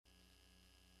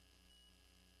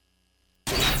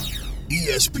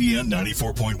ESPN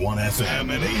 94.1 FM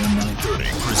and AM 930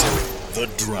 present The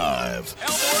Drive.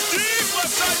 Elmore deep, left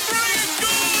side three, and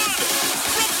good!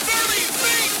 From 30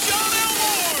 feet, John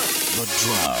Elmore! The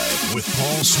Drive with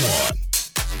Paul Swann.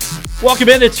 Welcome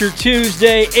in. It's your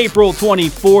Tuesday, April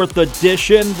 24th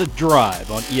edition, The Drive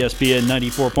on ESPN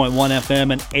 94.1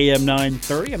 FM and AM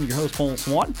 930. I'm your host, Paul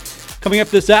Swann. Coming up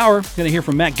this hour, we're going to hear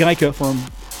from Matt Geica from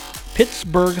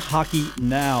Pittsburgh Hockey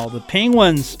Now. The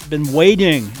Penguins have been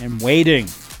waiting and waiting.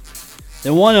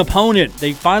 They want an opponent.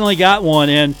 They finally got one,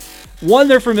 and one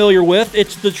they're familiar with.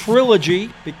 It's the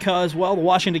trilogy because, well, the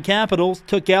Washington Capitals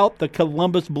took out the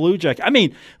Columbus Blue Jackets. I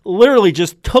mean, literally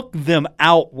just took them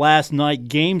out last night.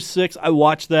 Game 6, I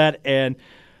watched that, and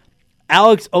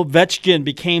Alex Ovechkin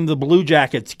became the Blue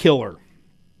Jackets killer.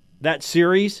 That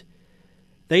series,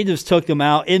 they just took them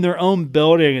out in their own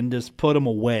building and just put them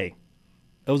away.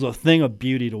 It was a thing of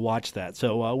beauty to watch that.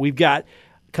 So we've got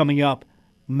coming up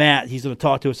Matt. He's going to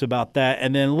talk to us about that.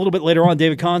 And then a little bit later on,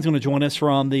 David Kahn's going to join us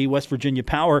from the West Virginia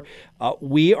Power.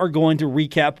 We are going to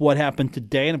recap what happened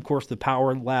today and, of course, the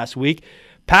Power last week.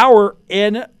 Power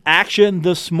in action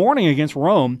this morning against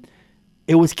Rome.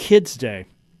 It was Kids Day.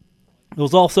 It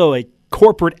was also a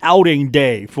corporate outing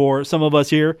day for some of us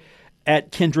here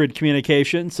at Kindred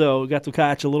Communications. So we got to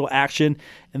catch a little action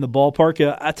in the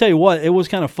ballpark. I tell you what, it was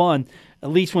kind of fun. At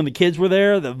least when the kids were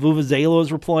there, the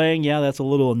Vuvuzelas were playing. Yeah, that's a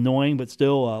little annoying, but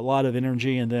still a lot of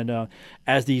energy. And then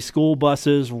as the school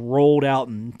buses rolled out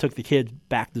and took the kids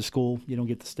back to school, you don't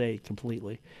get to stay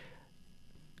completely.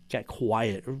 Got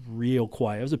quiet, real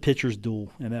quiet. It was a pitcher's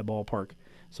duel in that ballpark.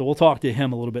 So we'll talk to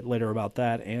him a little bit later about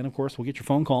that. And, of course, we'll get your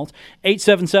phone calls.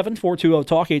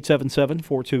 877-420-TALK,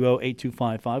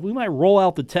 877-420-8255. We might roll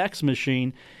out the text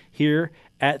machine here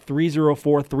at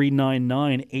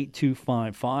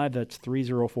 304-399-8255. That's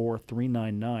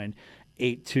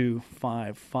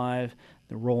 304-399-8255.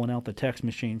 They're rolling out the text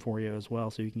machine for you as well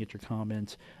so you can get your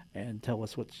comments and tell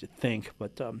us what you think.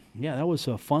 But, yeah, that was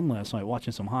fun last night,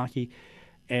 watching some hockey.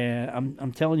 And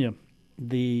I'm telling you,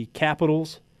 the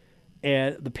Capitals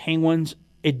and the Penguins,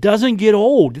 it doesn't get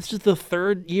old. This is the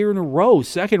third year in a row,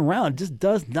 second round. It just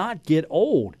does not get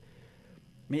old.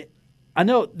 I mean, I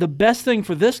know the best thing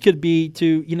for this could be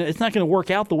to, it's not going to work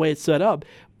out the way it's set up,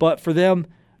 but for them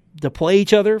to play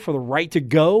each other for the right to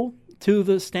go to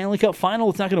the Stanley Cup final,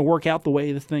 it's not going to work out the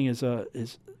way this thing is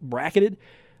bracketed.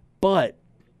 But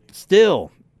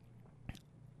still,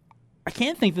 I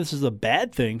can't think this is a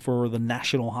bad thing for the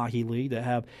National Hockey League to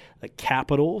have the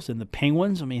Capitals and the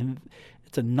Penguins. I mean,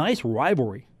 it's a nice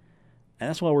rivalry. And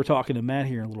that's why we're talking to Matt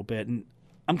here in a little bit. And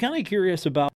I'm kind of curious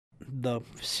about the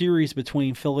series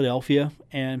between Philadelphia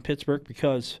and Pittsburgh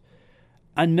because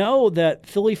I know that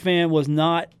Philly fan was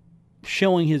not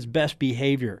showing his best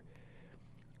behavior.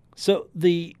 So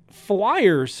the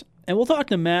Flyers, and we'll talk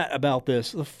to Matt about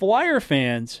this, the Flyer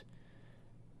fans,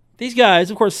 these guys,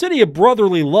 of course, city of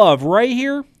brotherly love right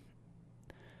here,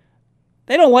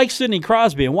 they don't like Sidney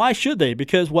Crosby. And why should they?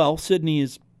 Because, well, Sidney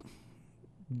is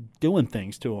doing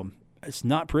things to him. It's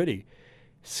not pretty.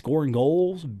 Scoring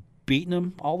goals, beating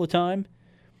them all the time.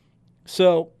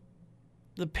 So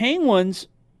the Penguins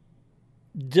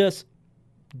just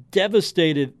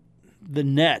devastated the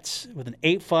Nets with an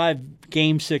 8-5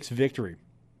 Game 6 victory.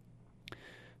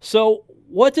 So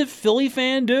what did Philly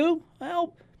fan do?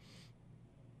 Well,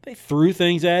 they threw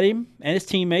things at him and his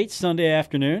teammates Sunday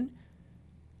afternoon.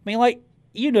 I mean,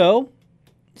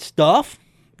 stuff,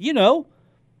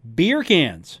 beer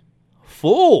cans,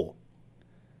 full.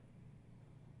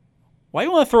 Why do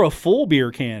you want to throw a full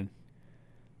beer can?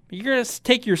 You're going to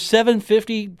take your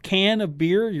 $7.50 can of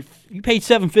beer. You paid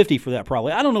 $7.50 for that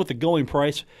probably. I don't know what the going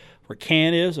price for a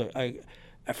can is. A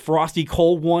frosty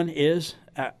cold one is.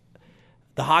 At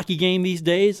the hockey game these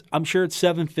days, I'm sure it's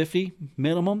 $7.50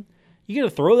 minimum. You going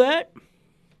to throw that?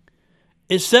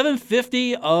 Is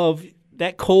 $7.50 of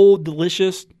that cold,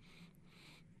 delicious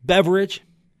beverage,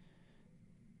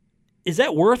 is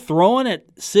that worth throwing at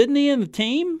Sidney and the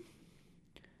team?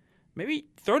 Maybe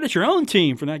throw it at your own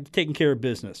team for not taking care of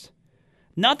business.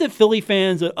 Not that Philly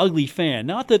fan's an ugly fan.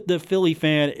 Not that the Philly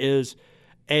fan is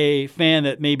a fan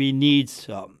that maybe needs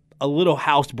a little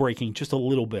housebreaking, just a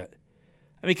little bit.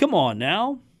 I mean, come on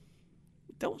now.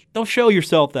 Don't show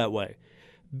yourself that way.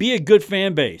 Be a good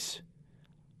fan base.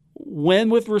 Win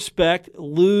with respect.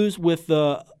 Lose with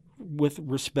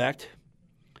respect.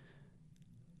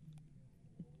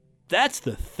 That's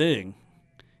the thing.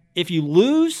 If you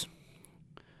lose,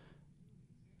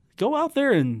 go out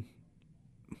there and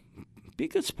be a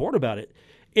good sport about it.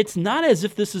 It's not as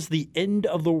if this is the end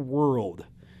of the world.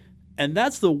 And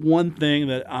that's the one thing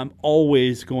that I'm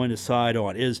always going to side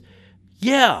on is,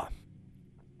 yeah,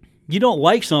 you don't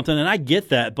like something, and I get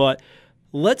that, but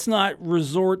let's not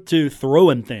resort to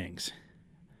throwing things.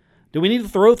 Do we need to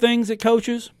throw things at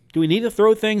coaches? Do we need to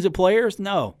throw things at players?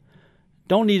 No.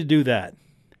 Don't need to do that.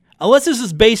 Unless this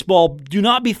is baseball, do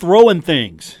not be throwing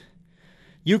things.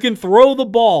 You can throw the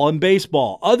ball in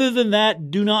baseball. Other than that,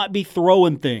 do not be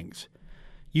throwing things.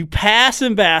 You pass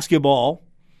in basketball.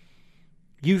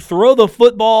 You throw the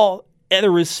football at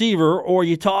a receiver, or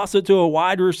you toss it to a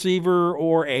wide receiver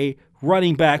or a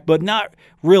running back, but not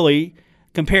really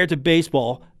compared to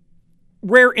baseball.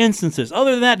 Rare instances.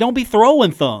 Other than that, don't be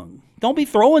throwing things. Don't be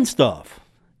throwing stuff.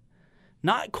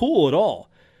 Not cool at all.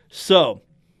 So,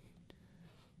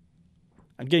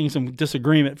 I'm getting some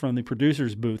disagreement from the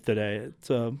producer's booth today.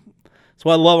 That's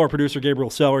why I love our producer, Gabriel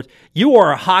Sellers. You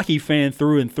are a hockey fan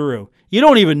through and through. You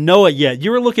don't even know it yet.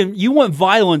 You want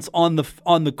violence on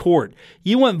the court.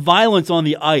 You want violence on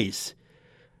the ice.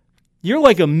 You're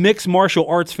like a mixed martial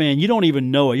arts fan. You don't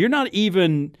even know it. You're not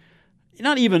even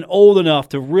old enough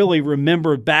to really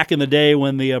remember back in the day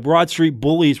when the Broad Street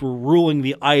Bullies were ruling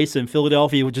the ice and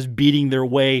Philadelphia was just beating their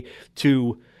way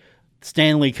to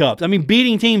Stanley Cups. I mean,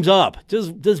 beating teams up,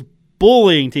 just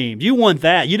bullying teams. You want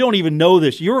that. You don't even know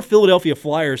this. You're a Philadelphia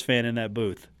Flyers fan in that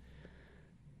booth.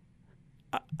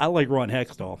 I like Ron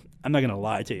Hextall. I'm not going to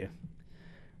lie to you.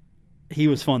 He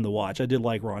was fun to watch. I did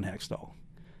like Ron Hextall.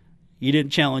 You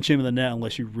didn't challenge him in the net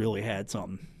unless you really had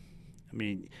something. I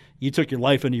mean, you took your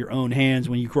life into your own hands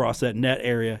when you crossed that net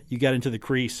area. You got into the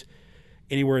crease,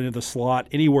 anywhere into the slot,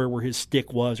 anywhere where his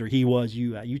stick was or he was,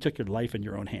 you took your life in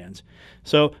your own hands.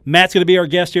 So Matt's going to be our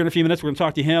guest here in a few minutes. We're going to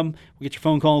talk to him. We'll get your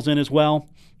phone calls in as well.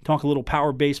 Talk a little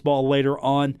power baseball later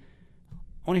on.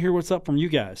 I want to hear what's up from you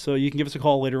guys. So you can give us a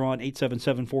call later on,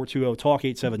 877-420-TALK,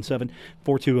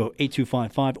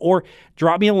 877-420-8255, or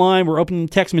drop me a line. We're opening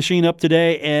the text machine up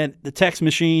today, and the text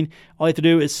machine, all you have to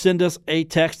do is send us a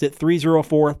text at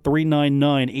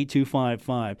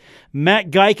 304-399-8255.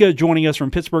 Matt Geica joining us from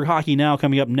Pittsburgh Hockey Now,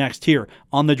 coming up next here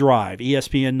on The Drive,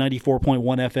 ESPN 94.1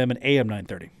 FM and AM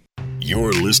 930.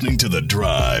 You're listening to The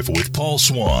Drive with Paul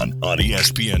Swann on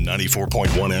ESPN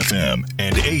 94.1 FM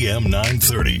and AM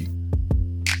 930.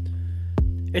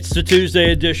 It's the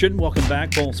Tuesday edition. Welcome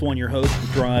back. Paul Swann, your host, The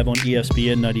Drive on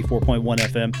ESPN 94.1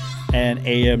 FM and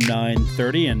AM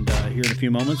 930. And here in a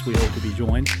few moments, we hope to be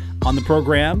joined on the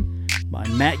program by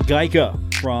Matt Geica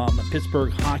from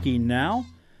Pittsburgh Hockey Now.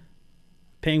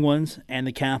 Penguins and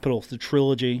the Capitals, the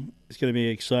trilogy is going to be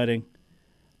exciting.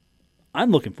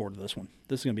 I'm looking forward to this one.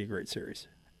 This is going to be a great series.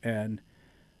 And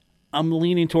I'm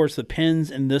leaning towards the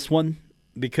Pens in this one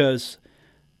because,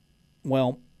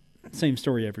 well, same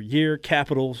story every year.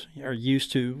 Capitals are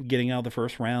used to getting out of the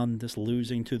first round, just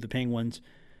losing to the Penguins,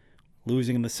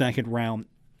 losing in the second round.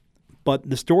 But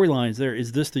the storyline is there.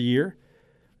 Is this the year?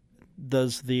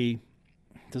 Does the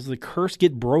curse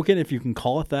get broken, if you can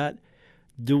call it that?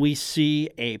 Do we see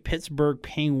a Pittsburgh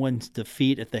Penguins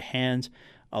defeat at the hands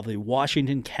of the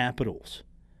Washington Capitals?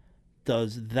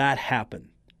 Does that happen?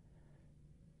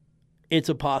 It's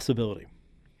a possibility.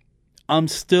 I'm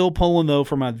still pulling, though,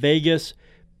 for my Vegas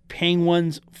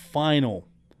Penguins final.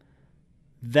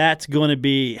 That's going to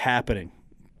be happening.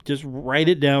 Just write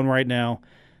it down right now.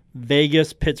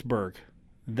 Vegas, Pittsburgh.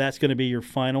 That's going to be your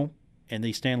final in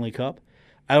the Stanley Cup.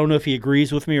 I don't know if he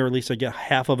agrees with me, or at least I get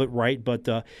half of it right, but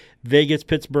Vegas,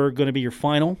 Pittsburgh going to be your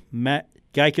final. Matt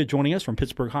Geica joining us from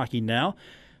Pittsburgh Hockey Now.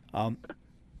 I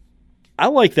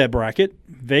like that bracket.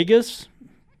 Vegas,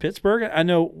 Pittsburgh. I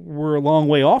know we're a long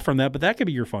way off from that, but that could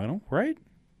be your final, right?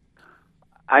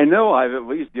 I know I've at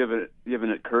least given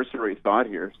it cursory thought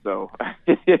here, so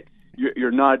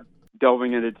you're not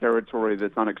delving into territory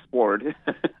that's unexplored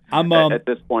at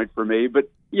this point for me. But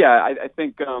yeah, I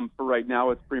think for right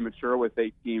now it's premature with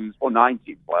 9 teams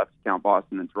left. Count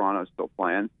Boston and Toronto still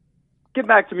playing. Get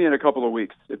back to me in a couple of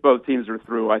weeks if both teams are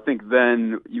through. I think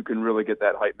then you can really get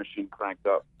that hype machine cranked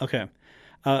up. Okay.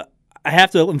 I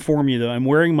have to inform you, though, I'm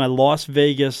wearing my Las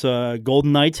Vegas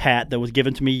Golden Knights hat that was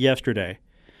given to me yesterday.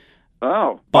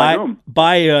 Oh, by whom?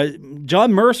 By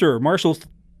John Mercer, Marshall's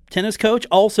tennis coach,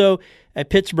 also a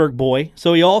Pittsburgh boy.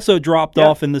 So he also dropped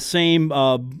off in the same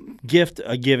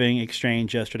gift-giving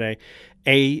exchange yesterday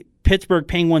a Pittsburgh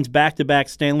Penguins back-to-back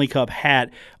Stanley Cup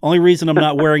hat. Only reason I'm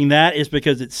not wearing that is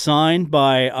because it's signed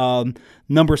by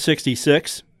number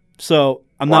 66. So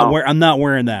I'm not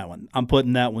wearing that one. I'm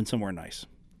putting that one somewhere nice.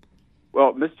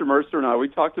 Well, Mr. Mercer and I, we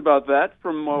talked about that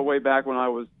from way back when I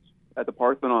was at the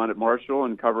Parthenon at Marshall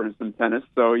and covering some tennis.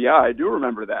 So, yeah, I do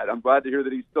remember that. I'm glad to hear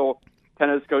that he's still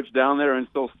tennis coach down there and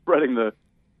still spreading the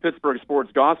Pittsburgh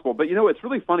sports gospel. But, it's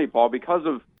really funny, Paul, because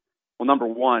of number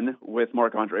one, with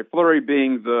Marc-Andre Fleury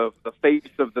being the face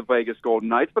of the Vegas Golden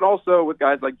Knights, but also with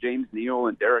guys like James Neal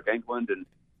and Derek Englund and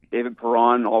David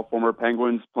Perron, all former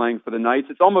Penguins, playing for the Knights.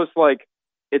 It's almost like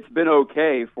it's been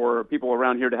okay for people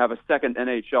around here to have a second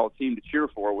NHL team to cheer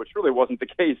for, which really wasn't the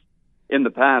case in the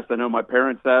past. I know my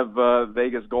parents have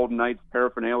Vegas Golden Knights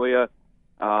paraphernalia,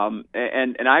 and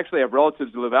I actually have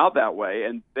relatives who live out that way,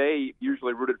 and they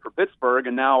usually rooted for Pittsburgh,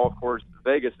 and now, of course,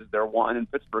 Vegas is their one,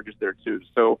 and Pittsburgh is there too.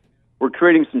 So we're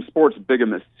creating some sports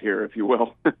bigamists here, if you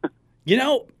will. You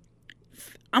know,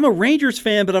 I'm a Rangers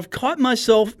fan, but I've caught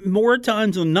myself more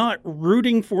times than not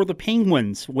rooting for the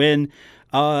Penguins when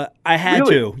I had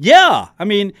to. Yeah. I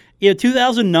mean,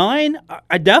 2009,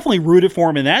 I definitely rooted for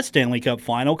them in that Stanley Cup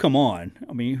final. Come on.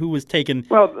 I mean, who was taking...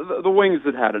 Well, the Wings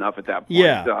had enough at that point.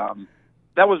 Yeah.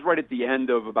 That was right at the end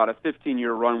of about a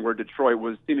 15-year run where Detroit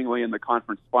was seemingly in the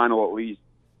conference final at least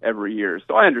every year.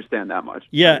 So I understand that much.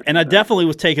 Yeah, and I definitely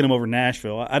was taking them over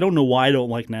Nashville. I don't know why I don't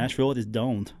like Nashville. I just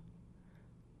don't.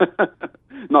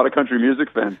 Not a country music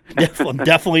fan.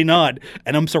 Definitely not.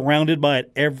 And I'm surrounded by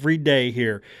it every day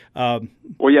here. Well,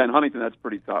 yeah, in Huntington, that's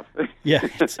pretty tough. Yeah,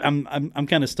 I'm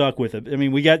kind of stuck with it. I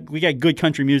mean, we got good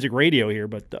country music radio here,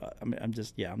 but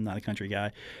I'm not a country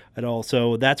guy at all.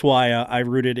 So that's why I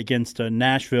rooted against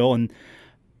Nashville, and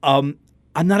I'm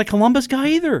not a Columbus guy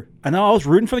either. I know I was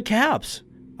rooting for the Caps.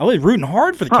 I was rooting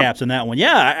hard for the Caps in that one.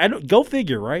 Yeah, go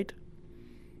figure, right?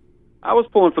 I was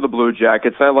pulling for the Blue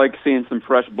Jackets. I like seeing some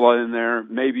fresh blood in there.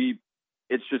 Maybe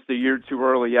it's just a year too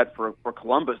early yet for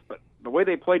Columbus, but the way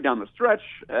they played down the stretch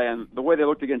and the way they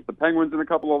looked against the Penguins in a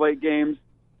couple of late games,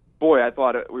 boy, I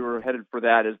thought we were headed for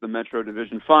that as the Metro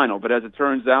Division final. But as it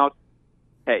turns out,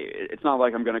 hey, it's not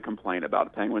like I'm going to complain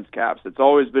about Penguins Caps. It's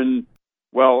always been,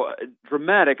 well,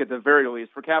 dramatic at the very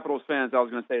least. For Capitals fans, I was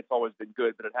going to say it's always been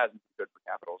good, but it hasn't been good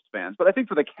for Capitals fans. But I think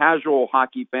for the casual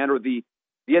hockey fan or the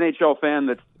NHL fan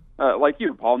that's like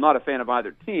you, Paul, not a fan of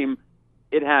either team,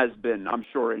 it has been, I'm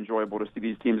sure, enjoyable to see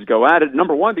these teams go at it.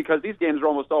 Number one, because these games are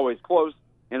almost always close,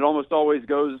 and it almost always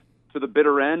goes to the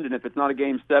bitter end. And if it's not a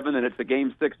Game 7, then it's a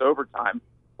Game 6 overtime,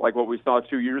 like what we saw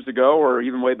 2 years ago or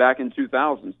even way back in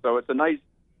 2000. So it's a nice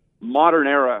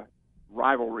modern-era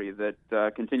rivalry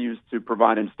that continues to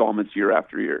provide installments year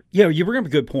after year. Yeah, you bring up a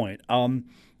good point.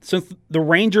 Since the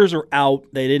Rangers are out,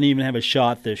 they didn't even have a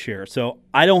shot this year. So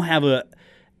I don't have a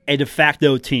de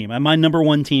facto team. My number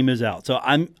one team is out. So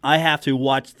I have to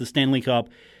watch the Stanley Cup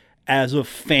as a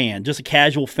fan, just a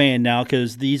casual fan now,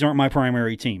 because these aren't my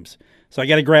primary teams. So I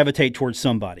got to gravitate towards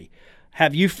somebody.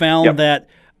 Have you found that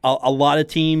a lot of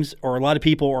teams or a lot of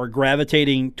people are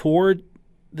gravitating toward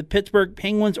the Pittsburgh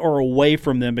Penguins or away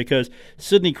from them? Because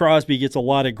Sidney Crosby gets a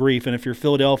lot of grief, and if you're a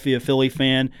Philadelphia Philly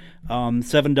fan,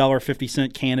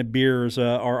 $7.50 can of beers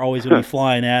are always going to be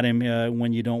flying at him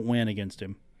when you don't win against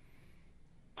him.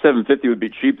 $7.50 would be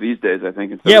cheap these days, I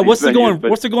think. Yeah, what's the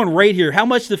going rate here? How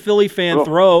much the Philly fan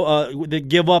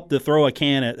give up to throw a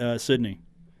can at Sidney?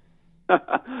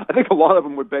 I think a lot of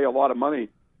them would pay a lot of money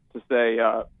to say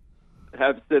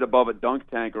have Sid above a dunk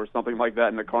tank or something like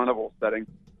that in a carnival setting.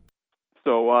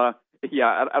 So I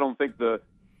don't think the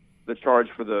charge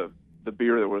for the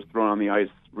beer that was thrown on the ice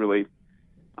really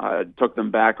took them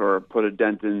back or put a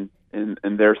dent in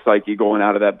their psyche going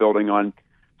out of that building on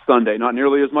Sunday, not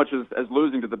nearly as much as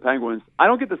losing to the Penguins. I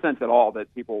don't get the sense at all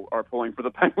that people are pulling for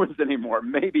the Penguins anymore.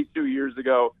 Maybe 2 years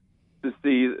ago, to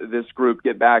see this group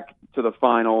get back to the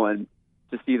final and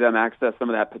to see them access some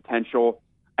of that potential.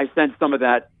 I sensed some of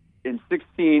that in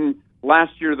 16.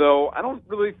 Last year, though, I don't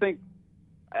really think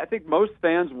 – I think most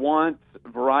fans want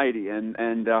variety. And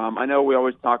I know we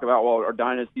always talk about, well, are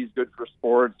dynasties good for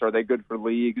sports? Are they good for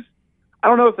leagues? I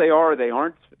don't know if they are or they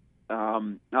aren't.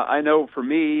 I know for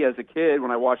me as a kid,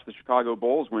 when I watched the Chicago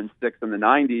Bulls win 6 in the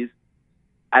 90s,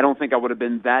 I don't think I would have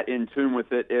been that in tune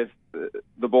with it if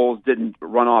the Bulls didn't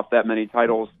run off that many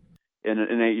titles in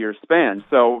an 8-year span.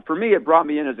 So for me, it brought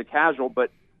me in as a casual,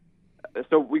 but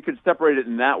so we could separate it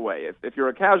in that way. If you're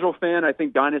a casual fan, I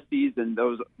think dynasties and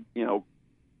those,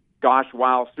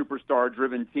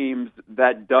 superstar-driven teams,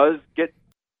 that does get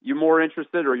you more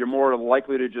interested, or you're more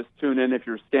likely to just tune in if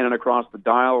you're standing across the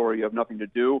dial or you have nothing to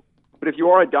do. But if you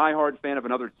are a diehard fan of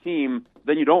another team,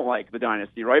 then you don't like the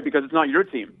dynasty, right? Because it's not your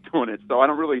team doing it. So I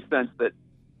don't really sense that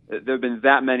there have been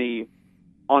that many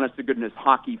honest-to-goodness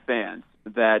hockey fans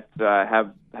that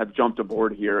have jumped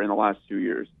aboard here in the last 2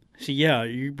 years. See, yeah,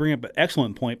 you bring up an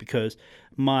excellent point, because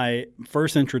my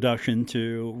first introduction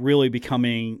to really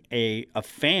becoming a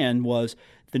fan was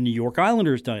the New York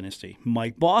Islanders dynasty,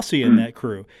 Mike Bossy and that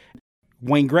crew.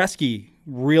 Wayne Gretzky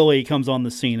really comes on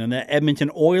the scene, and that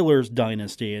Edmonton Oilers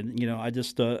dynasty. And,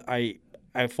 I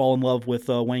I fall in love with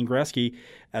Wayne Gretzky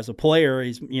as a player.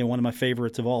 He's one of my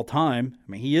favorites of all time.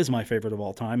 I mean, he is my favorite of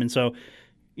all time, and so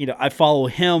I follow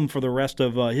him for the rest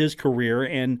of his career,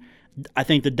 and I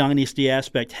think the dynasty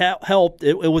aspect helped.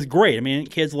 It was great. I mean,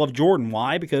 kids love Jordan.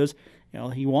 Why? Because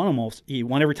he won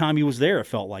every time he was there. It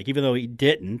felt like, even though he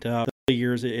didn't. The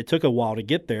years it took a while to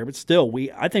get there, but still,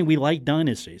 I think we like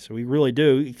dynasties. We really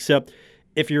do. Except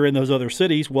if you're in those other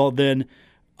cities, well, then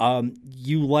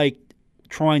you like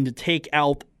trying to take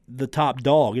out the top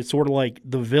dog. It's sort of like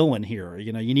the villain here.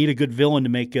 You need a good villain to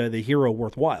make the hero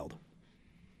worthwhile.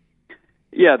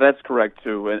 Yeah, that's correct,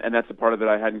 too, and that's a part of it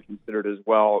I hadn't considered as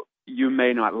well. You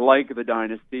may not like the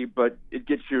dynasty, but it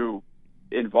gets you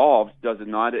involved, does it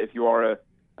not? If you are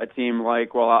a team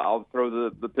like, well, I'll throw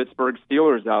the Pittsburgh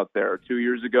Steelers out there. 2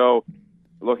 years ago,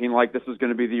 looking like this was going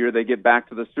to be the year they get back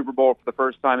to the Super Bowl for the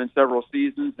first time in several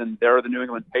seasons, and there are the New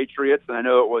England Patriots, and I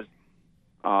know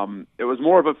it was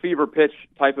more of a fever pitch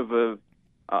type of a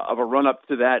run-up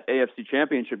to that AFC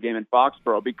Championship game in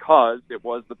Foxborough because it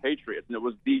was the Patriots, and it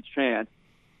was the chance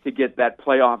to get that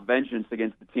playoff vengeance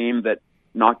against the team that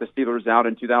knocked the Steelers out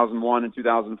in 2001 and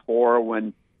 2004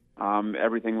 when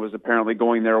everything was apparently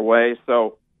going their way.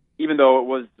 So even though it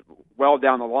was well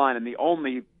down the line, and the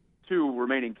only two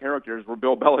remaining characters were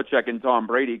Bill Belichick and Tom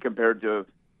Brady compared to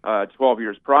 12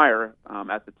 years prior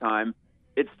at the time,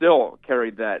 it still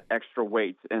carried that extra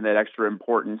weight and that extra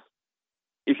importance.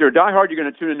 If you're a diehard, you're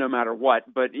going to tune in no matter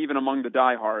what, but even among the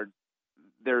diehards,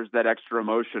 there's that extra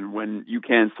emotion when you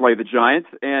can slay the giant.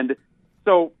 And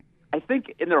so I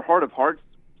think in their heart of hearts,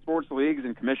 sports leagues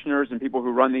and commissioners and people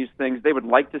who run these things, they would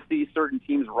like to see certain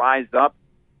teams rise up.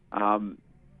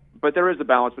 But there is a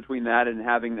balance between that and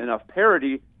having enough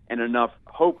parity and enough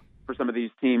hope for some of these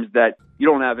teams that you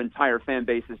don't have entire fan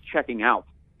bases checking out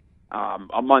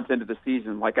a month into the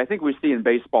season. Like I think we see in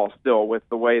baseball still with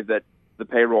the way that the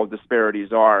payroll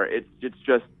disparities are. It's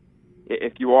just,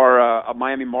 if you are a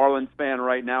Miami Marlins fan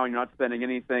right now and you're not spending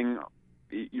anything,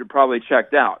 you're probably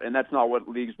checked out. And that's not what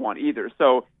leagues want either.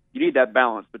 So you need that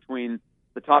balance between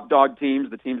the top dog teams,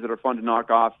 the teams that are fun to knock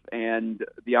off, and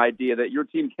the idea that your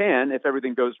team can, if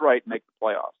everything goes right, make the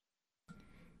playoffs.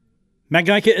 Matt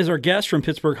Geica is our guest from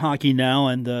Pittsburgh Hockey Now,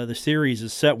 and the series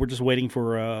is set. We're just waiting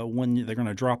for when they're going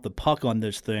to drop the puck on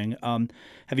this thing.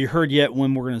 Have you heard yet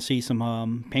when we're going to see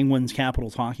some Penguins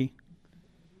Capitals hockey?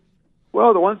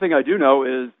 Well, the one thing I do know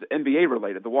is NBA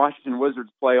related. The Washington Wizards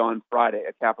play on Friday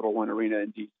at Capital One Arena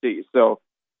in D.C., so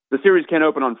the series can't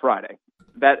open on Friday.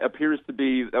 That appears to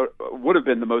be, would have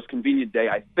been the most convenient day,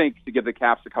 I think, to give the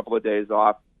Caps a couple of days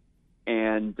off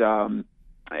and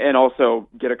also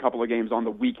get a couple of games on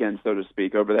the weekend, so to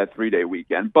speak, over that 3-day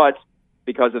weekend. But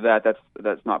because of that,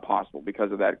 that's not possible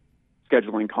because of that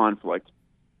scheduling conflict.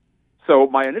 So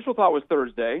my initial thought was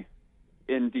Thursday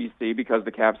in D.C. because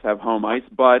the Caps have home ice,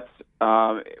 but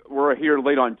we're here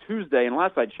late on Tuesday, and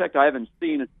last I checked, I haven't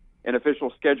seen an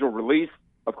official schedule release.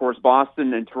 Of course,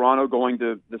 Boston and Toronto going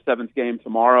to the 7th game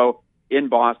tomorrow in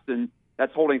Boston.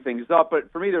 That's holding things up,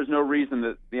 but for me, there's no reason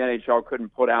that the NHL couldn't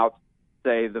put out,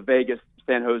 say, the Vegas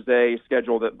San Jose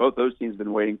schedule that both those teams have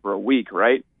been waiting for a week,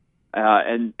 right?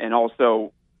 And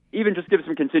also even just give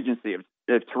some contingency.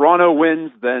 If Toronto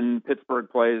wins, then Pittsburgh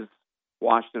plays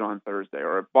Washington on Thursday,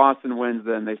 or if Boston wins,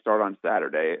 then they start on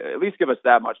Saturday. At least give us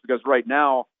that much, because right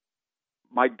now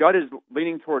my gut is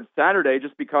leaning towards Saturday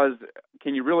just because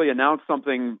can you really announce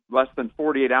something less than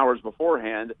 48 hours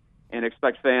beforehand and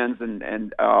expect fans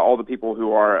and all the people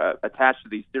who are attached to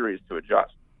these series to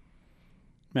adjust?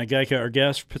 Matt Geica, our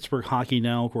guest, Pittsburgh Hockey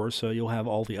Now, of course, you'll have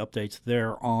all the updates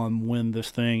there on when this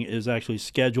thing is actually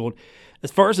scheduled.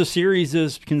 As far as the series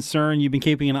is concerned, you've been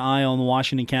keeping an eye on the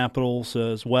Washington Capitals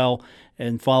as well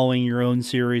and following your own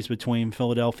series between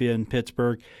Philadelphia and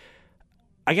Pittsburgh.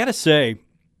 I got to say,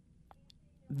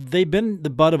 they've been the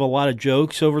butt of a lot of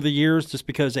jokes over the years just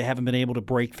because they haven't been able to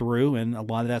break through, and a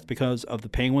lot of that's because of the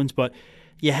Penguins. But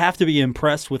you have to be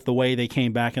impressed with the way they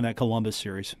came back in that Columbus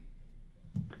series.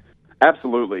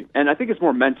 Absolutely. And I think it's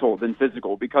more mental than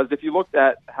physical, because if you looked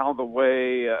at the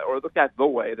way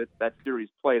that series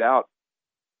played out,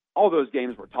 all those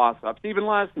games were toss-ups. Even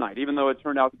last night, even though it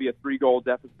turned out to be a 3-goal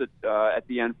deficit at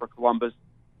the end for Columbus,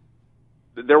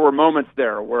 there were moments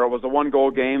there where it was a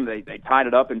 1-goal game. They tied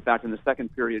it up, in fact, in the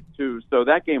second period, too. So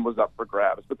that game was up for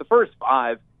grabs. But the first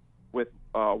 5, with,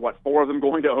 4 of them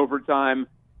going to overtime,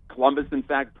 Columbus, in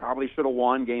fact, probably should have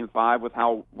won Game 5 with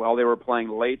how well they were playing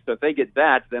late. So if they get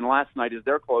that, then last night is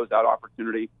their closeout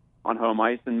opportunity on home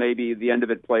ice, and maybe the end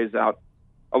of it plays out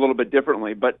a little bit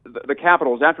differently. But the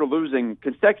Capitals, after losing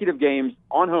consecutive games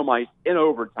on home ice in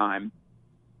overtime,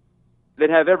 they'd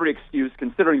have every excuse,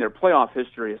 considering their playoff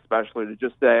history especially, to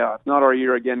just say, it's not our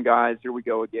year again, guys, here we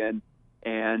go again.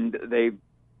 And they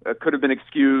could have been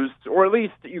excused, or at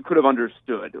least you could have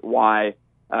understood why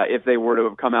if they were to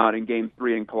have come out in Game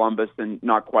 3 in Columbus and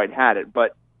not quite had it.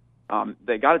 But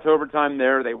they got it to overtime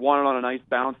there. They won it on a nice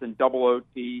bounce in double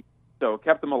OT, so it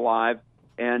kept them alive.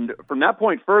 And from that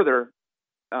point further,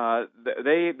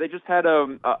 they just had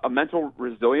a mental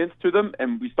resilience to them,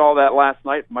 and we saw that last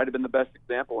night. Might have been the best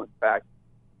example, in fact.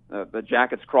 The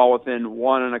Jackets crawl within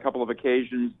one on a couple of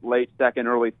occasions, late second,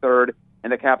 early third,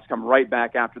 and the Caps come right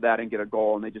back after that and get a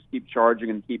goal, and they just keep charging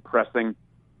and keep pressing.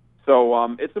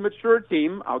 So it's a mature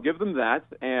team, I'll give them that,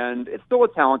 and it's still a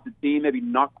talented team, maybe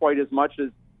not quite as much as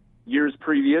years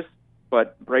previous,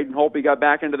 but Braden Holtby got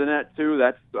back into the net too.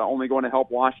 That's only going to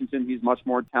help Washington. He's much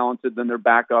more talented than their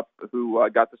backup, who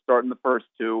got the start in the first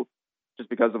two just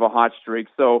because of a hot streak.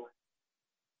 So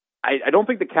I don't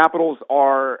think the Capitals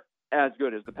are as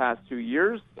good as the past 2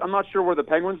 years. I'm not sure where the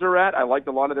Penguins are at. I liked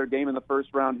a lot of their game in the first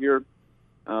round here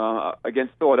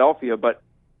against Philadelphia, but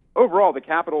overall the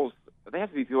Capitals, they have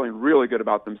to be feeling really good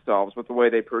about themselves with the way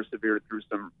they persevered through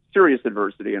some serious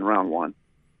adversity in round one.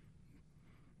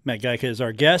 Matt Geica is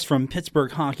our guest from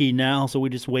Pittsburgh Hockey Now, so we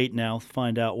just wait now to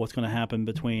find out what's going to happen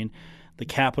between the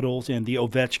Capitals and the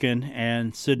Ovechkin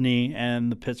and Sydney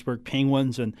and the Pittsburgh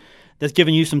Penguins, and that's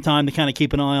giving you some time to kind of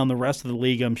keep an eye on the rest of the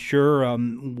league, I'm sure.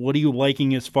 What are you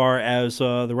liking as far as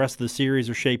the rest of the series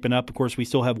are shaping up? Of course, we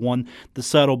still have one to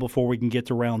settle before we can get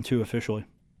to round two officially.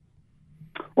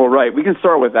 Well, right. We can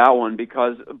start with that one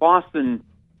because Boston,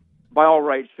 by all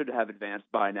rights, should have advanced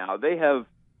by now. They have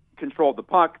controlled the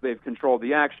puck. They've controlled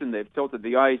the action. They've tilted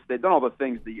the ice. They've done all the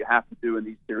things that you have to do in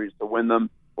these series to win them,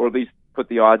 or at least put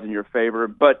the odds in your favor.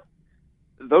 But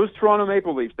those Toronto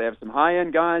Maple Leafs, they have some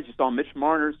high-end guys. You saw Mitch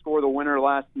Marner score the winner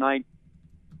last night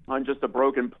on just a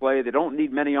broken play. They don't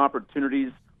need many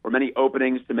opportunities or many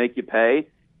openings to make you pay.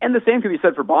 And the same can be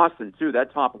said for Boston, too.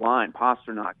 That top line,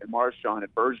 Pasternak and Marchand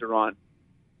and Bergeron,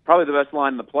 probably the best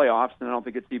line in the playoffs, and I don't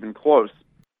think it's even close.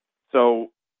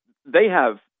 So they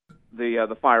have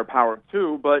the firepower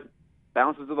too, but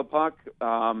bounces of the puck,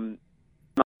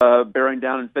 bearing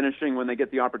down and finishing when they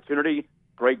get the opportunity.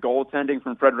 Great goaltending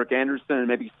from Frederik Andersen and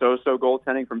maybe so-so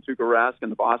goaltending from Tuukka Rask in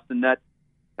the Boston net.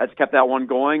 That's kept that one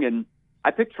going, and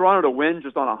I picked Toronto to win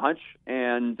just on a hunch,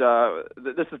 and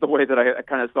this is the way that I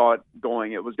kind of saw it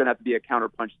going. It was going to have to be a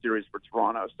counterpunch series for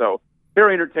Toronto, so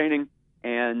very entertaining.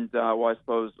 And, I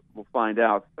suppose we'll find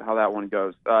out how that one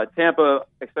goes. Tampa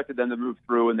expected them to move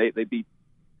through, and they beat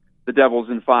the Devils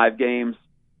in 5 games.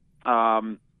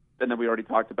 And then we already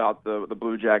talked about the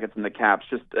Blue Jackets and the Caps,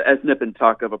 just as nip and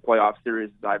tuck of a playoff series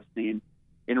as I've seen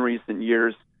in recent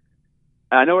years.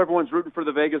 I know everyone's rooting for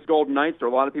the Vegas Golden Knights, or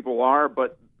a lot of people are,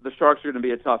 but the Sharks are going to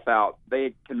be a tough out.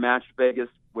 They can match Vegas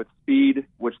with speed,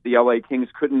 which the LA Kings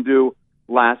couldn't do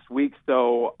last week.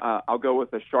 So I'll go with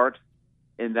the Sharks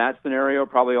in that scenario,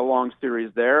 probably a long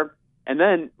series there. And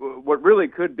then what really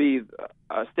could be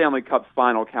a Stanley Cup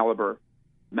final caliber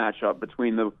matchup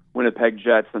between the Winnipeg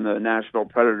Jets and the Nashville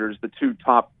Predators, the two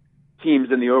top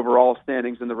teams in the overall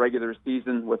standings in the regular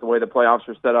season, with the way the playoffs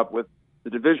are set up with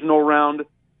the divisional round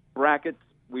brackets.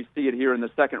 We see it here in the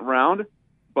second round,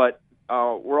 but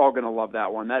we're all going to love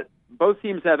that one. That both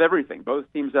teams have everything. Both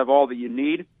teams have all that you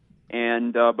need,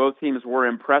 and both teams were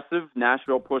impressive.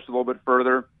 Nashville pushed a little bit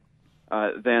further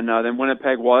than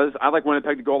Winnipeg was. I like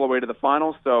Winnipeg to go all the way to the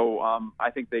final, so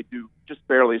I think they do just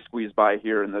barely squeeze by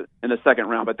here in the second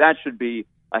round. But that should be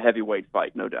a heavyweight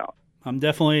fight, no doubt. I'm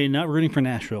definitely not rooting for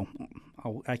Nashville.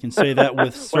 I can say that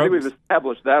with well, I think we've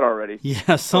established that already.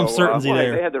 Yeah, some certainty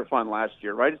there. They had their fun last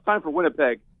year, right? It's time for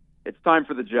Winnipeg. It's time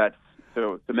for the Jets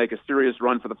to make a serious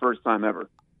run for the first time ever.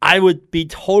 I would be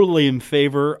totally in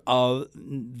favor of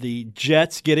the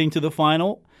Jets getting to the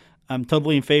final. I'm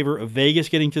totally in favor of Vegas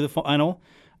getting to the final.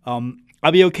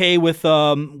 I'd be okay with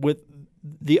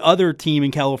the other team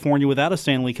in California without a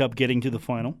Stanley Cup getting to the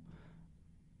final.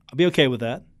 I'd be okay with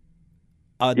that.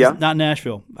 Not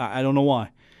Nashville. I don't know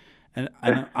why. And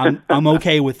I'm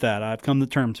okay with that. I've come to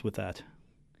terms with that.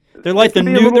 They're like the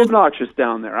new. A little obnoxious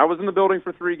down there. I was in the building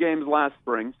for 3 games last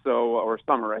spring, or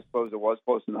summer, I suppose it was,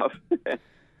 close enough.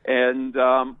 And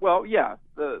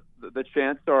the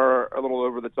chants are a little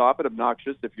over the top and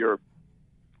obnoxious if you're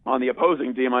on the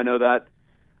opposing team. I know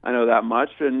that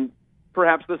much, and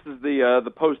perhaps this is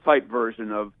the post-hype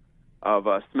version of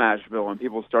Smashville, and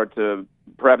people start to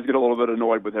perhaps get a little bit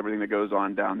annoyed with everything that goes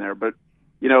on down there. But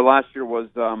last year was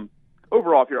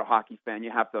overall, if you're a hockey fan,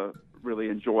 you have to really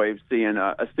enjoy seeing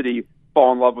a city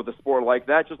fall in love with a sport like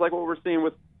that, just like what we're seeing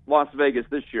with Las Vegas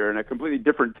this year, and a completely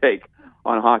different take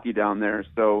on hockey down there.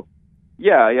 So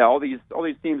yeah, all these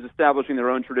teams establishing their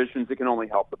own traditions, it can only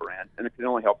help the brand, and it can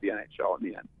only help the NHL in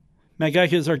the end. Matt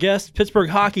Geica is our guest. Pittsburgh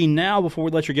Hockey Now, before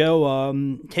we let you go,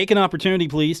 take an opportunity,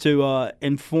 please, to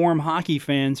inform hockey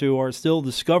fans who are still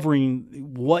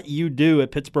discovering what you do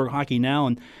at Pittsburgh Hockey Now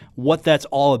and what that's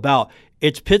all about.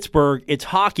 It's Pittsburgh, it's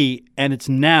hockey, and it's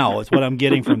now is what I'm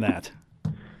getting from that.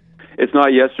 It's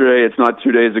not yesterday, it's not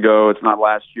 2 days ago, it's not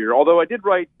last year. Although I did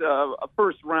write a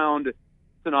first-round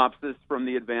synopsis from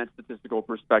the advanced statistical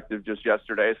perspective just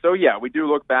yesterday. So, yeah, we do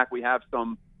look back. We have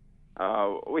some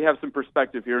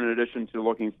perspective here in addition to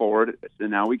looking forward,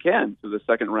 and now we can to the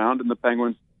second round and the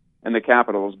Penguins and the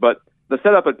Capitals. But the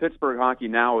setup at Pittsburgh Hockey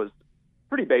Now is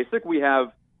pretty basic. We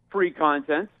have free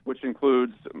content, which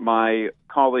includes my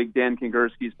colleague Dan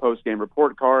Kingerski's post-game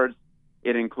report cards.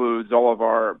 It includes all of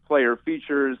our player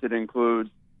features. It includes,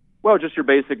 well, just your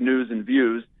basic news and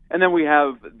views. And then we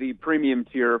have the premium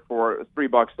tier for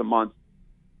 $3 a month.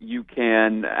 You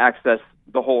can access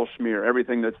the whole schmear,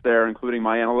 everything that's there, including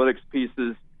my analytics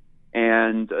pieces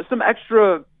and some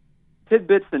extra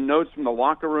tidbits and notes from the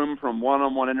locker room, from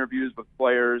one-on-one interviews with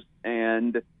players,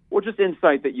 and just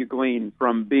insight that you glean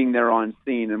from being there on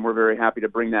scene. And we're very happy to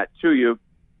bring that to you.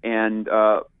 And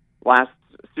last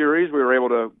series, we were able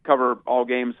to cover all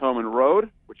games home and road,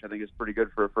 which I think is pretty good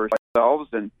for a first ourselves.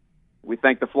 And we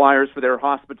thank the Flyers for their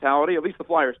hospitality, at least the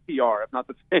Flyers PR, if not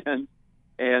the fans.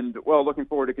 And, well, looking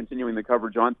forward to continuing the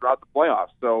coverage on throughout the playoffs.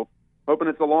 So hoping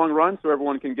it's a long run so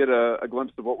everyone can get a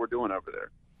glimpse of what we're doing over there.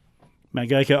 Matt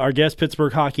Geica, our guest.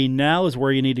 Pittsburgh Hockey Now is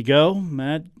where you need to go.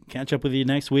 Matt, catch up with you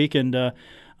next week, and I'm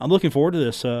looking forward to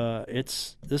this.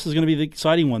 This is going to be the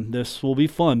exciting one. This will be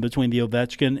fun between the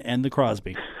Ovechkin and the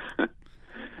Crosby.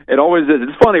 It always is.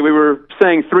 It's funny. We were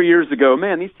saying 3 years ago,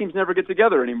 man, these teams never get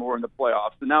together anymore in the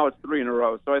playoffs, and now it's 3 in a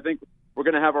row. So I think we're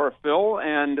going to have our fill,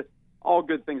 and all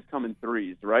good things come in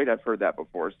threes, right? I've heard that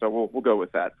before, so we'll go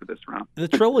with that for this round. The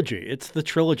trilogy. It's the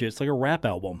trilogy. It's like a rap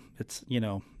album. It's, you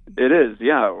know. It is,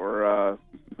 yeah, or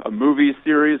a movie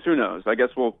series. Who knows? I guess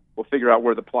we'll figure out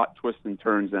where the plot twists and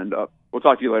turns end up. We'll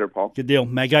talk to you later, Paul. Good deal.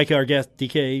 Matt Geica, our guest.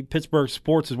 DK, Pittsburgh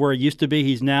Sports is where he used to be.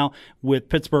 He's now with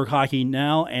Pittsburgh Hockey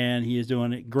Now, and he is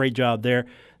doing a great job there.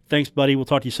 Thanks, buddy. We'll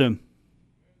talk to you soon.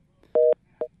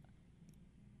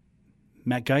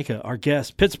 Matt Geica, our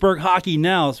guest. Pittsburgh Hockey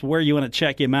Now is where you want to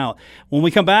check him out. When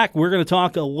we come back, we're going to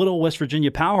talk a little West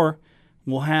Virginia Power.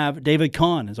 We'll have David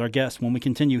Kahn as our guest when we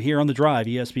continue here on The Drive,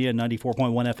 ESPN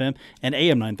 94.1 FM and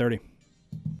AM 930.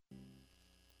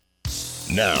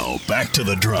 Now, back to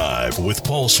The Drive with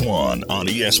Paul Swann on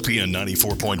ESPN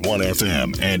 94.1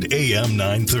 FM and AM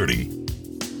 930.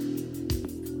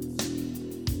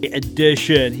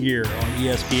 Edition here on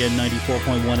ESPN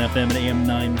 94.1 FM and AM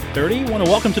 930. I want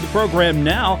to welcome to the program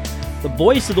now the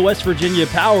voice of the West Virginia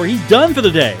Power. He's done for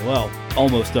the day. Well,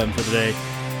 almost done for the day.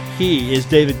 He is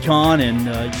David Kahn, and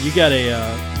you got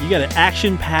an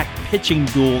action-packed pitching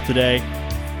duel today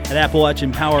at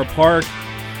Appalachian Power Park.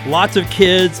 Lots of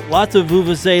kids, lots of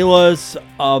vuvuzelas.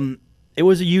 It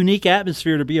was a unique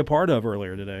atmosphere to be a part of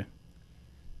earlier today.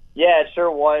 Yeah, it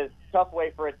sure was. Tough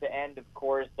way for it to end, of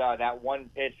course. That one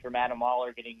pitch from Adam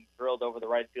Mahler getting drilled over the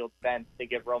right field fence to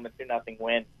give Rome a 2-0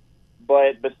 win.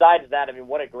 But besides that, I mean,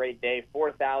 what a great day.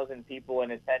 4,000 people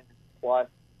in attendance plus.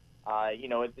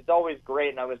 It's always great,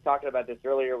 and I was talking about this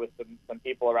earlier with some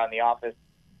people around the office,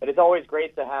 but it's always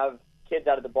great to have kids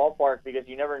out of the ballpark because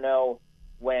you never know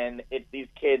when it's these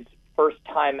kids' first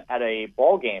time at a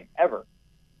ball game ever.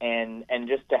 And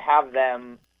just to have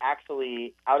them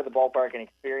actually out of the ballpark and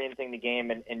experiencing the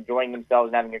game and enjoying themselves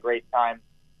and having a great time,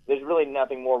 there's really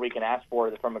nothing more we can ask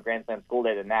for from a Grand Slam school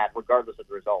day than that, regardless of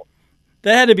the result.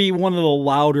 That had to be one of the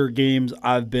louder games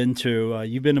I've been to.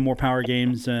 You've been to more Power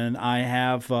games than I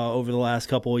have over the last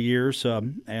couple of years,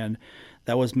 and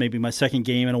that was maybe my second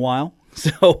game in a while.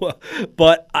 So,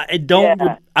 but I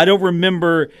don't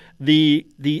remember the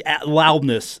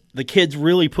loudness. The kids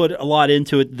really put a lot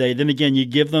into it today. Then again, you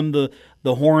give them the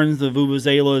horns, the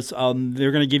vuvuzelas.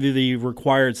 They're going to give you the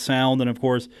required sound, and of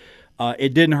course,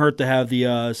 it didn't hurt to have the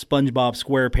SpongeBob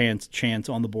SquarePants chants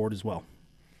on the board as well.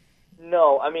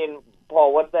 No, I mean,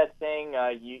 Paul, what's that saying?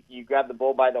 You grab the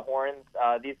bull by the horns.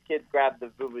 These kids grabbed the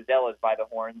vuvuzelas by the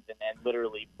horns and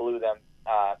literally blew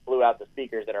out the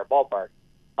speakers at our ballpark.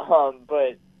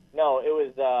 But no, it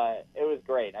was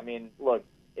great. I mean, look,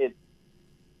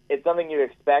 it's something you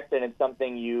expect and it's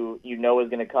something you know is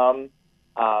going to come.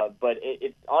 But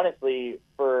it's honestly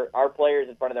for our players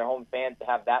in front of their home fans to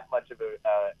have that much of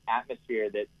a atmosphere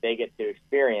that they get to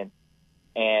experience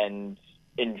and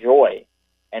enjoy.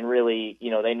 And really,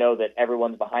 they know that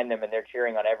everyone's behind them and they're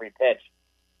cheering on every pitch.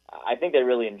 I think they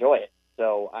really enjoy it.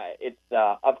 So it's,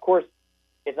 of course,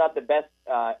 it's not the best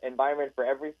environment for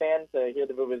every fan to hear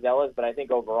the vuvuzelas, but I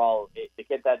think overall the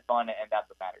kids had fun, and that's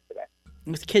what matters today.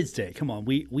 It's Kids Day. Come on,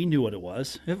 we knew what it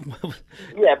was.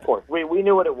 Yeah, of course. We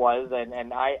knew what it was,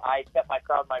 and I kept my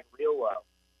crowd mic real low.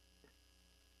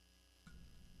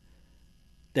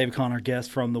 David Conn, our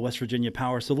guest from the West Virginia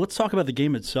Power. So let's talk about the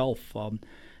game itself.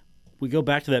 We go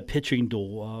back to that pitching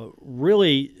duel.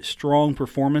 Really strong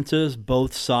performances,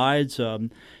 both sides.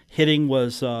 Hitting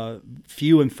was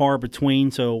few and far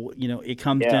between, so it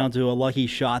comes down to a lucky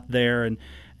shot there,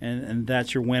 and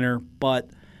that's your winner. But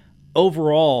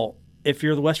overall, if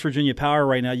you're the West Virginia Power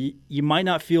right now, you might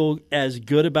not feel as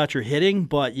good about your hitting,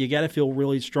 but you got to feel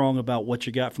really strong about what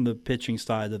you got from the pitching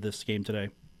side of this game today.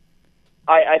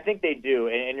 I think they do,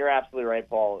 and you're absolutely right,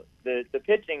 Paul. The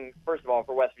pitching, first of all,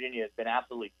 for West Virginia has been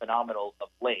absolutely phenomenal of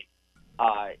late.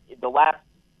 The last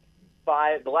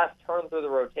turn through the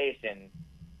rotation,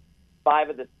 5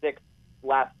 of the 6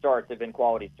 last starts have been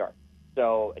quality starts.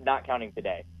 So not counting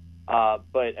today.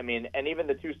 But I mean, and even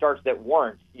the 2 starts that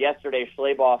weren't. Yesterday,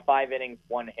 Schleybaugh, 5 innings,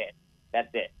 1 hit. That's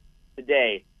it.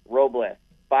 Today, Robles,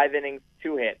 5 innings,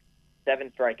 2 hits,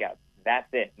 7 strikeouts. That's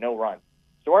it. No runs.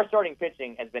 So our starting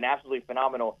pitching has been absolutely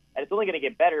phenomenal, and it's only going to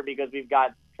get better because we've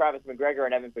got Travis McGregor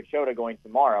and Evan Pichota going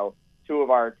tomorrow, 2 of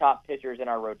our top pitchers in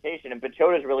our rotation. And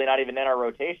Pichota's really not even in our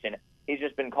rotation. He's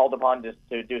just been called upon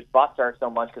to do spot starts so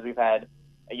much because we've had,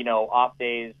 off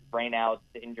days, rainouts,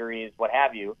 injuries, what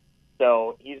have you.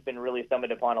 So he's been really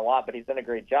summoned upon a lot, but he's done a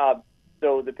great job.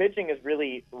 So the pitching has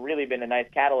really, really been a nice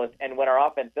catalyst. And when our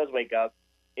offense does wake up,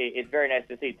 it's very nice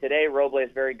to see. Today, Robles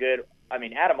is very good. I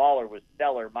mean, Adam Aller was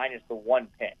stellar minus the 1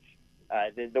 pitch.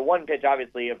 The 1 pitch,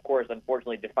 obviously, of course,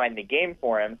 unfortunately defined the game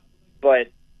for him. But,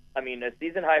 I mean, a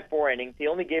season-high 4 innings, he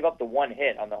only gave up the 1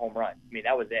 hit on the home run. I mean,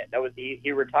 that was it.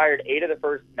 He retired 8 of the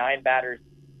first 9 batters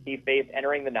he faced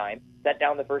entering the 9th, set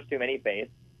down the first 2 men he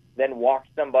faced, then walked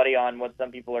somebody on what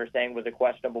some people are saying was a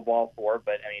questionable ball 4,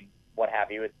 but, I mean, what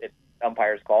have you. It's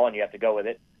umpire's call, and you have to go with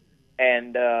it.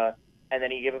 And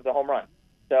then he gave up the home run.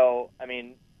 So, I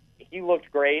mean, he looked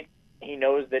great. He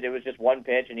knows that it was just 1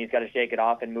 pitch, and he's got to shake it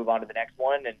off and move on to the next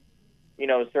one. And,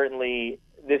 certainly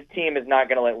this team is not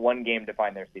going to let 1 game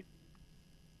define their season.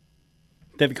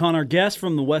 David Conn, our guest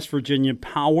from the West Virginia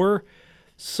Power.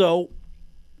 So,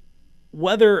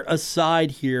 weather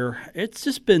aside here, it's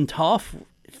just been tough.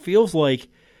 It feels like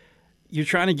you're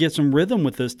trying to get some rhythm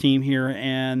with this team here,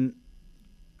 and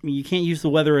I mean, you can't use the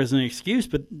weather as an excuse,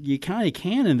 but you kind of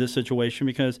can in this situation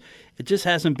because it just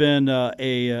hasn't been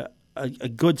a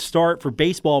good start for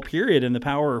baseball, period, and the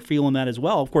Power are feeling that as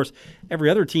well. Of course,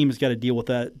 every other team has got to deal with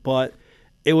that, but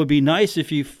it would be nice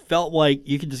if you felt like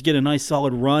you could just get a nice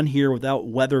solid run here without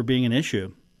weather being an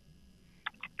issue.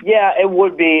 Yeah, it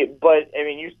would be, but, I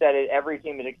mean, you said it. Every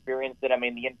team has experienced it. I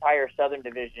mean, the entire Southern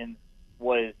Division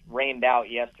was rained out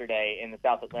yesterday in the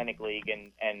South Atlantic League,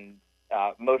 and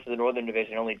most of the Northern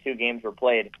Division, only 2 games were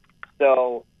played.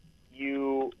 So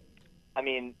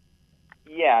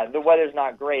the weather's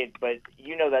not great, but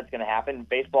that's going to happen.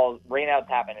 Rainouts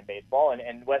happen in baseball,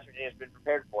 and West Virginia's been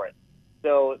prepared for it.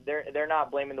 So they're not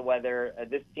blaming the weather.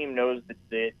 This team knows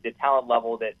the talent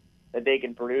level that they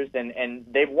can produce, and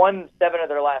they've won 7 of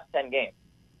their last 10 games.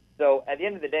 So at the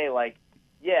end of the day,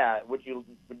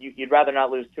 you'd rather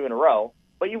not lose 2 in a row,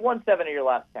 but you won 7 of your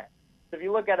last 10. So if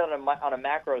you look at it on a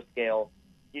macro scale,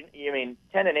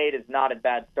 10-8 is not a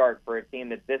bad start for a team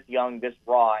that's this young, this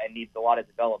raw, and needs a lot of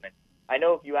development. I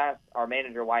know if you ask our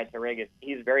manager, Wyatt Terregas,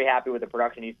 he's very happy with the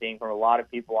production he's seeing from a lot of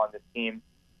people on this team,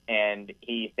 and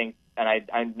he thinks, and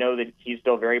I know that he's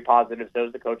still very positive, so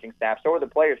is the coaching staff, so are the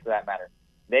players for that matter.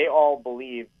 They all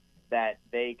believe that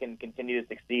they can continue to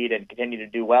succeed and continue to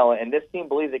do well, and this team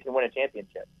believes it can win a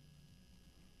championship.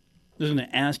 I was going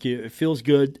to ask you, it feels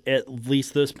good at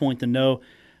least this point to know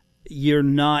you're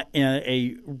not in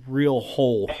a real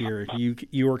hole here.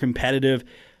 You are competitive.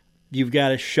 You've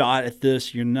got a shot at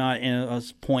this. You're not in a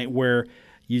point where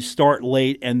you start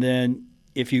late, and then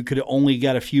if you could only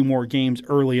got a few more games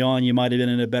early on, you might have been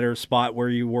in a better spot where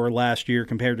you were last year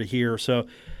compared to here. So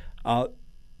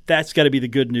that's got to be the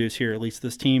good news here. At least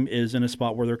this team is in a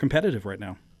spot where they're competitive right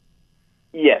now.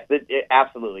 Yes,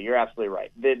 absolutely. You're absolutely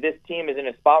right. This team is in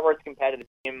a spot where it's competitive.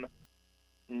 The team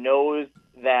knows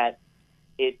that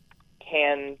it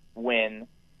can win.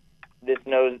 It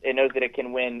knows that it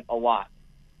can win a lot.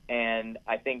 And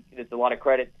I think it's a lot of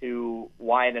credit to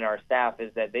Wyatt and our staff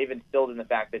is that they've instilled in the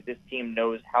fact that this team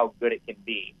knows how good it can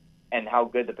be and how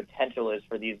good the potential is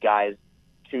for these guys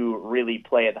to really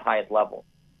play at the highest level.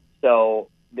 So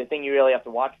the thing you really have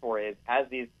to watch for is as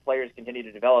these players continue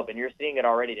to develop, and you're seeing it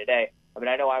already today. I mean,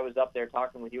 I know I was up there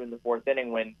talking with you in the 4th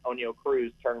inning when O'Neal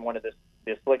Cruz turned one of the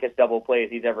the slickest double plays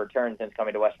he's ever turned since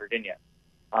coming to West Virginia.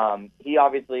 He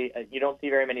obviously, you don't see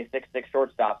very many 6'6"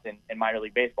 shortstops in minor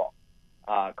league baseball.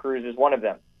 Cruz is one of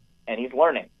them, and he's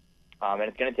learning. And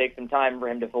it's going to take some time for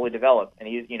him to fully develop. And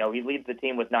he leads the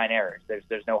team with 9 errors.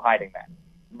 There's no hiding that.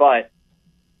 But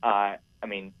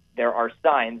there are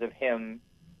signs of him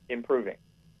improving,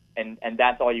 and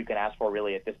that's all you can ask for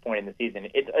really at this point in the season.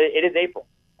 It is April.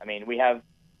 I mean, we have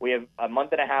a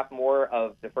month and a half more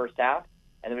of the first half,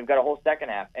 and then we've got a whole second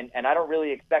half. And I don't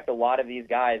really expect a lot of these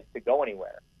guys to go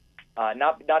anywhere.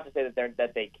 Not to say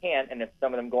that they can't, and if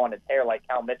some of them go on a tear like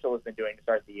Cal Mitchell has been doing to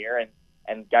start the year,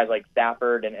 and guys like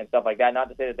Stafford and stuff like that, not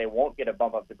to say that they won't get a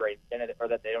bump up to Bradenton or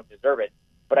that they don't deserve it,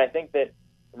 but I think that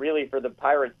really for the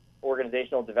Pirates'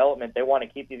 organizational development, they want to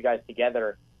keep these guys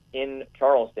together in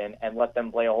Charleston and let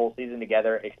them play a whole season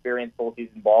together, experience full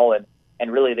season ball,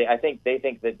 and really I think they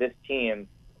think that this team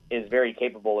is very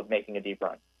capable of making a deep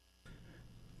run.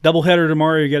 Doubleheader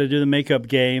tomorrow. You got to do the makeup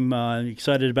game.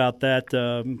 Excited about that.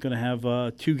 I'm going to have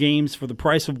 2 games for the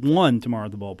price of 1 tomorrow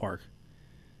at the ballpark.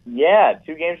 Yeah,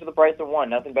 2 games for the price of 1.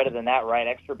 Nothing better than that, right?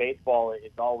 Extra baseball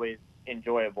is always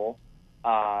enjoyable. You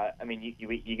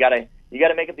gotta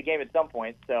make it the game at some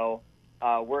point. So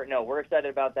we're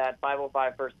excited about that.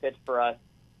 5:05 first pitch for us.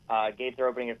 Gates are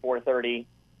opening at 4:30.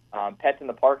 Pets in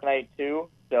the park night too.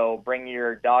 So bring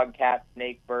your dog, cat,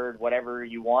 snake, bird, whatever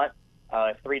you want.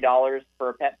 $3 for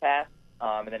a pet pass.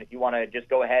 And then if you want to just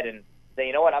go ahead and say,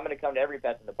 you know what, I'm going to come to every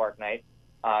Pets in the Park night,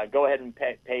 go ahead and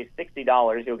pay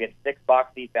 $60. You'll get 6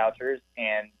 box seat vouchers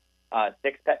and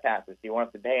 6 pet passes. So you won't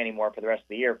have to pay anymore for the rest of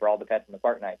the year for all the Pets in the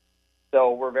Park nights.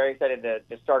 So we're very excited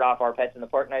to start off our Pets in the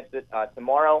Park nights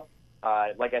tomorrow.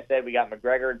 Like I said, we got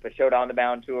McGregor and Pachota on the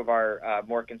mound, 2 of our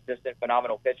more consistent,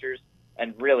 phenomenal pitchers.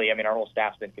 And really, our whole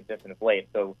staff's been consistent of late.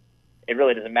 So it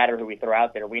really doesn't matter who we throw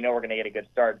out there. We know we're going to get a good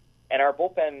start. And our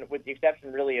bullpen, with the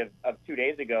exception really of 2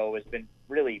 days ago, has been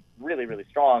really, really, really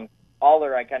strong.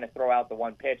 Aller, I kind of throw out the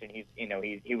 1 pitch, and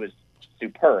he was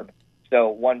superb. So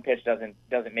 1 pitch doesn't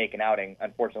make an outing.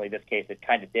 Unfortunately, this case it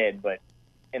kind of did, but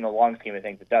in the long scheme of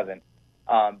things, it doesn't.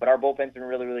 But our bullpen's been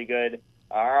really, really good.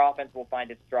 Our offense will find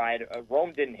its stride.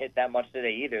 Rome didn't hit that much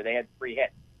today either. They had 3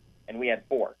 hits, and we had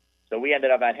 4. So we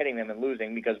ended up out hitting them and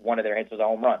losing because one of their hits was a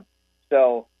home run.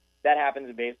 So that happens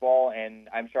in baseball, and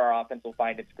I'm sure our offense will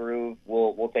find its groove.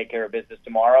 We'll take care of business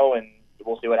tomorrow, and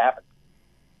we'll see what happens.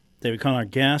 David Kahn, our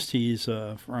guest. He's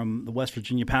from the West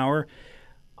Virginia Power.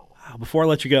 Before I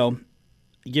let you go,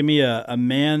 give me a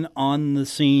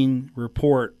man-on-the-scene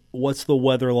report. What's the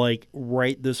weather like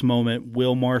right this moment?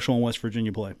 Will Marshall and West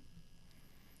Virginia play?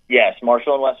 Yes,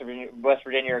 Marshall and West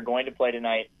Virginia are going to play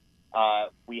tonight.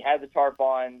 We had the tarp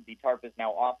on. The tarp is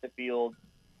now off the field.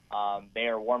 They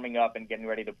are warming up and getting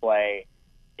ready to play.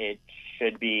 It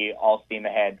should be all steam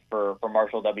ahead for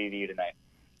Marshall WVU tonight.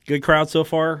 Good crowd so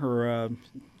far, or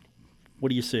what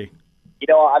do you see?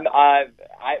 When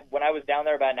I was down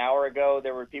there about an hour ago,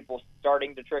 there were people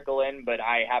starting to trickle in, but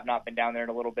I have not been down there in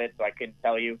a little bit, so I couldn't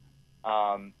tell you.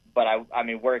 But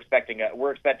we're expecting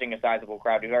a sizable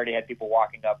crowd. We've already had people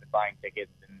walking up and buying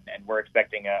tickets, and we're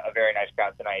expecting a very nice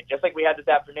crowd tonight, just like we had this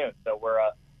afternoon. So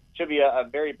should be a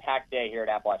very packed day here at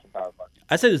Appalachian Power Park.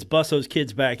 I say just bust those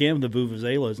kids back in with the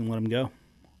Vuvuzelas and let them go.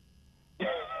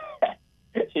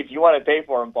 If you want to pay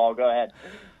for them, Paul, go ahead.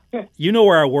 You know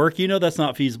where I work. You know that's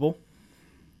not feasible.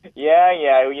 Yeah,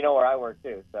 you know where I work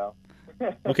too. So.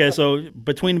 Okay, so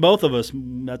between both of us,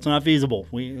 that's not feasible.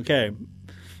 Between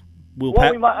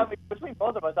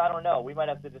both of us, I don't know. We might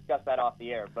have to discuss that off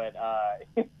the air. But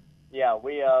yeah,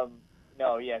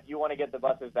 if you want to get the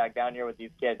buses back down here with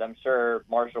these kids, I'm sure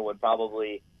Marshall would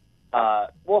probably.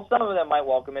 Some of them might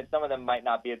welcome it. Some of them might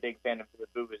not be a big fan of the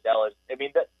Vuvuzelas.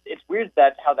 It's weird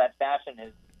how that fad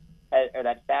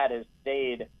has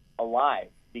stayed alive,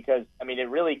 because it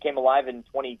really came alive in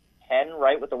 2010,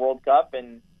 right, with the World Cup,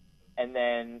 and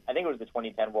then I think it was the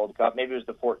 2010 World Cup, maybe it was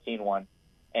the 14 one,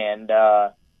 and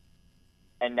now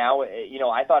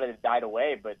I thought it had died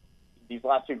away, but these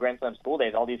last 2 Grand Slam school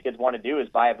days, all these kids want to do is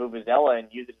buy a Vuvuzela and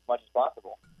use it as much as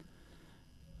possible.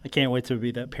 I can't wait to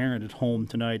be that parent at home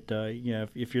tonight.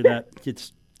 If you're that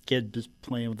kid just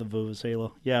playing with the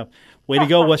Vuvuzela. Yeah, way to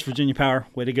go, West Virginia Power.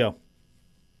 Way to go.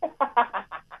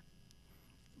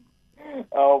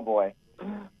 Oh, boy.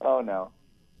 Oh, no.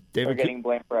 We're getting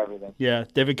blamed for everything. Yeah,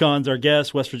 David Kahn's our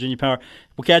guest, West Virginia Power.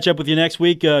 We'll catch up with you next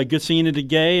week. Good seeing you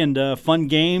today, and fun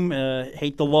game.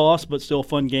 Hate the loss, but still a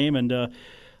fun game, and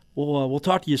we'll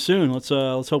talk to you soon. Let's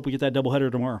hope we get that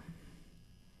doubleheader tomorrow.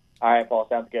 All right, Paul.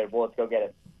 Sounds good. Well, let's go get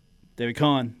it. David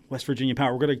Kahn, West Virginia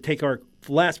Power. We're going to take our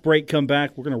last break, come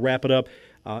back. We're going to wrap it up.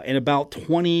 In about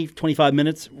 20, 25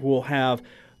 minutes, we'll have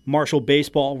Marshall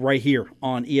baseball right here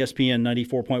on ESPN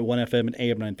 94.1 FM and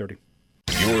AM 930.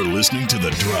 You're listening to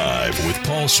The Drive with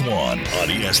Paul Swann on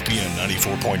ESPN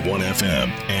 94.1 FM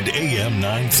and AM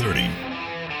 930.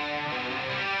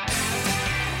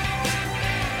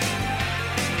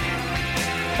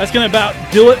 That's going to about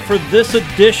do it for this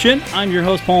edition. I'm your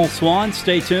host, Paul Swann.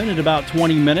 Stay tuned. In about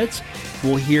 20 minutes,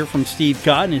 we'll hear from Steve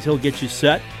Cotton as he'll get you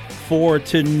set for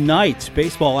tonight's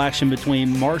baseball action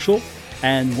between Marshall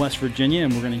and West Virginia,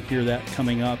 and we're going to hear that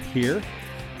coming up here.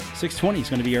 6:20 is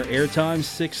going to be our airtime.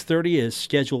 6:30 is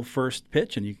scheduled first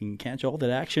pitch, and you can catch all that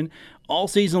action all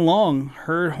season long.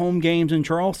 Heard home games in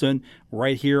Charleston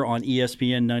right here on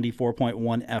ESPN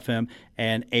 94.1 FM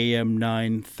and AM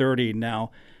 930.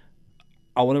 Now,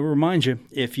 I want to remind you,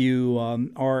 if you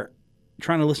are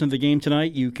trying to listen to the game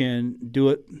tonight, you can do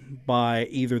it by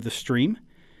either the stream.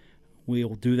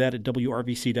 We'll do that at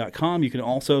WRVC.com. You can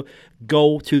also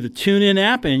go to the TuneIn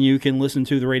app, and you can listen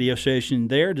to the radio station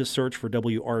there. Just search for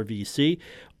WRVC.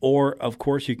 Or, of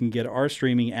course, you can get our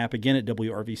streaming app again at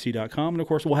WRVC.com. And, of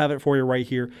course, we'll have it for you right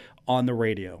here on the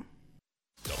radio.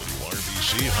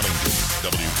 WRVC Huntington,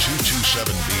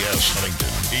 W227BS Huntington,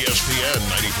 ESPN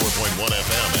 94.1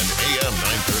 FM and AM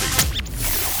 930.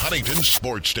 Huntington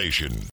Sports Station.